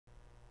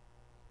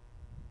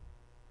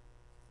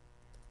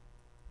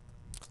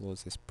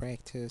close this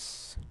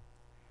practice,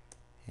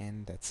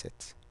 and that's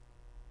it.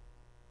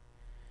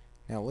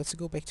 Now let's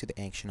go back to the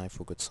action. I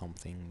forgot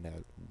something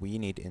that we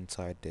need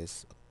inside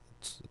this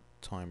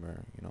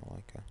timer,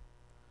 like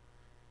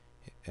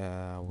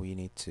we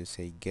need to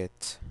say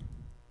get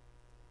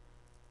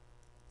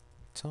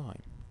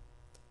time.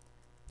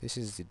 This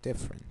is the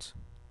difference.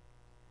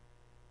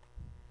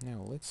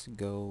 Now let's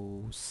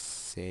go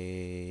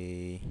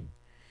say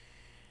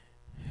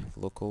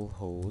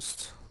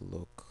localhost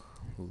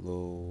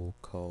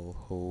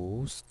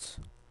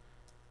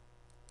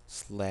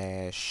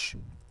slash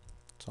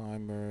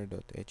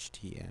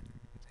timer.htm.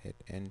 Hit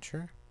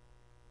enter.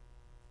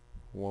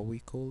 What we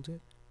called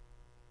it?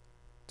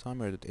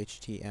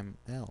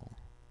 Timer.html.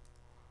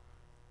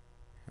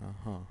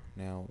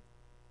 Now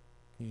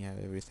we have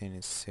everything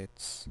is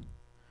set.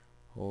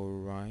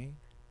 Alright,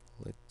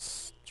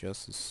 let's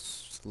just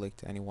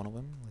select any one of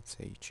them. Let's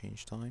say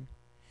change time,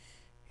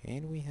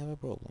 and we have a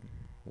problem.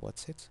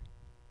 What's it?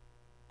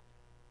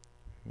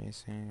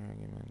 Missing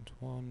argument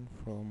 1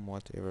 from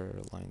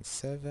whatever line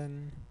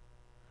 7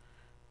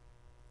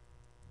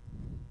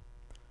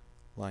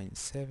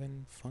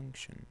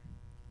 function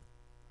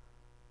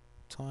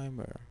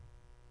timer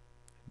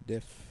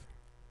def.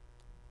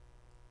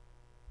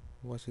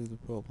 What is the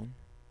problem?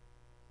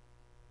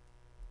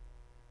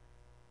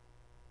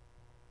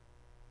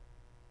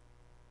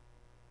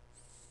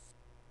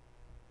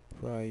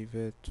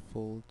 Private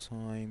full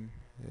time.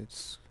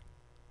 It's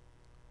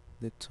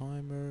the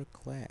timer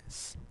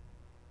class,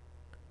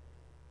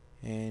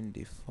 and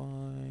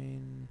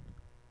define.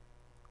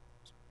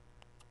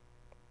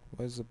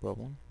 What's the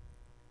problem?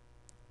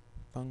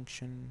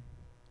 Function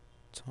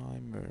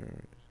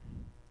timer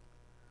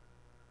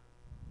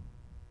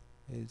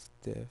is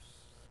def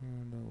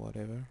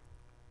whatever.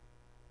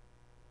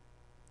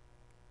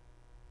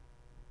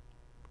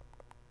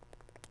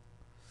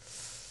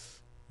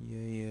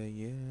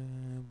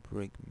 Yeah,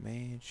 break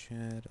match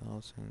at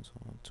Alson's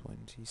on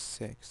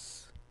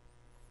 26.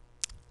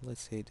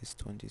 Let's say this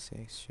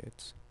 26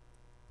 shit.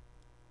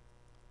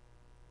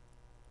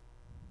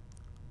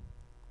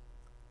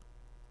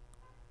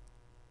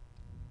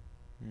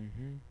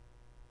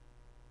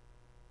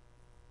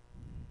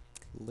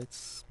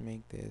 Let's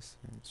make this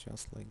and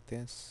just like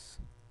this.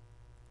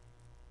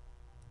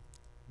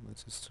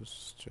 Let's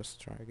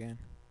just try again.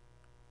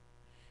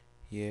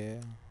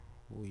 Yeah,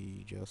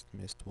 we just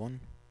missed one,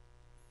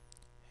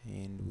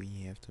 and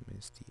we have to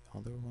miss the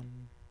other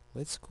one.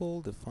 Let's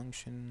call the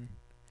function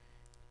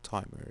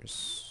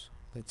timers.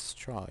 Let's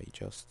try,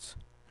 just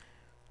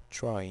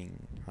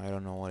trying. I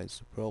don't know what is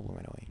the problem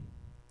anyway.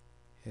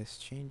 Let's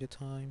change the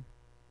time.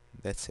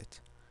 That's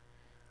it.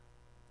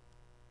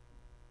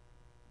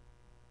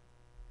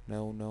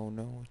 No,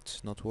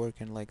 it's not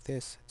working like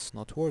this. It's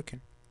not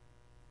working.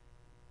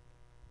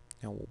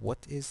 Now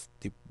what is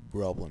the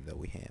problem that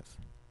we have?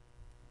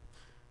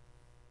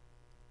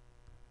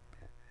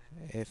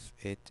 If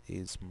it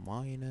is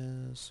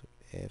minus,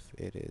 if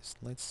it is,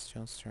 let's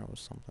just start with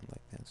something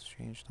like this,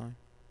 change time,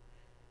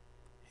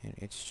 and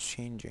it's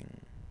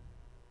changing.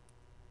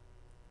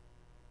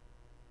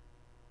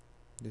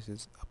 This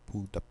is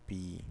Abu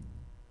Dhabi.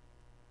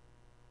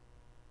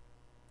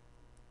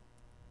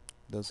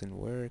 Doesn't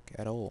work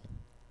at all.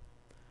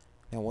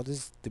 Now what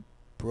is the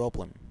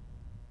problem?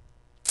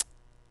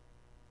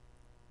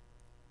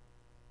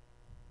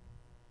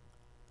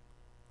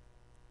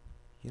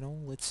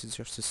 Let's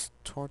just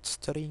start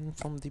studying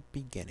from the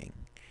beginning.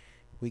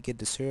 We get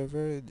the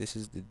server, this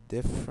is the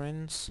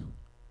difference,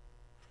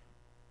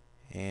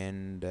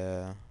 and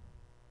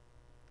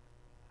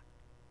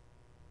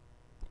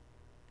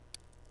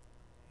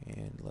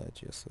let's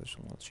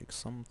check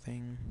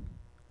something.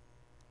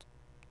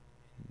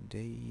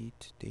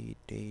 Date.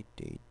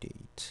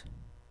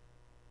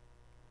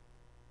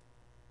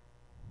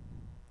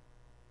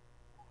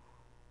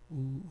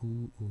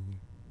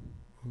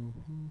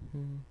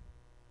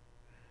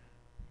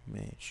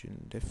 Match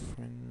and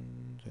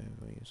different.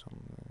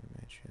 Some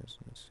matches.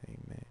 Let's say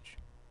match.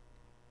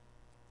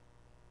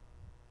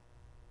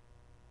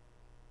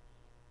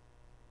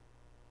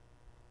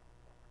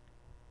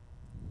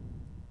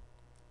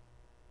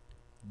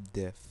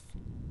 Def.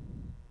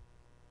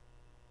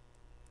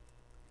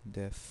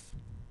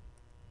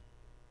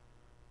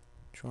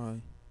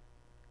 Try.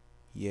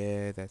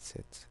 Yeah, that's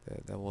it.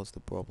 That was the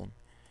problem.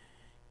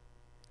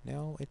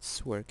 Now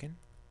it's working.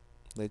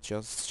 Let's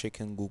just check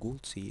in Google,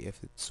 see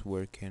if it's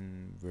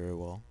working very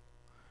well.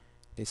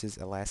 This is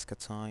Alaska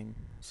time.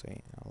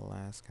 Say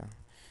Alaska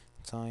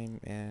time,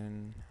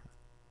 and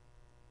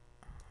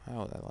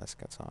how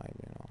Alaska time,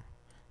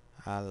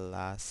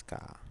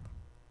 Alaska.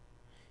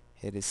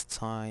 It is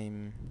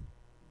time.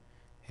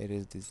 It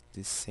is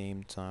the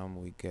same time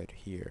we get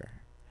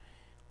here.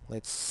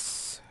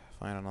 Let's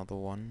find another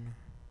one.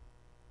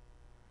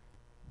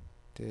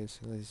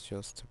 This is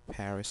just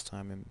Paris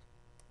time in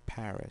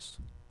Paris.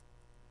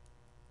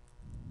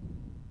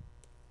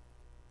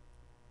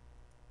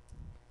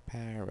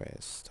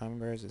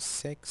 Time is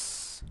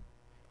 6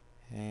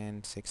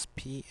 and 6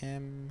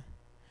 p.m.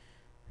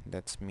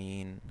 That's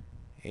mean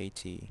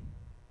 80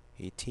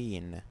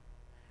 18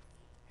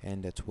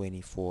 and the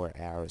 24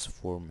 hours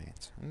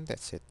format, and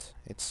that's it.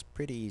 It's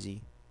pretty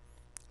easy.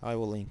 I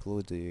will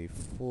include the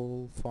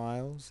full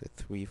files, the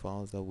 3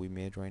 files that we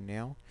made right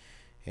now,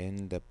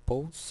 in the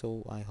post,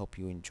 so I hope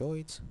you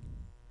enjoyed,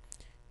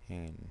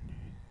 and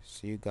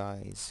see you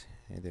guys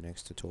in the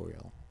next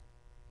tutorial.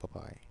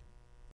 Bye bye.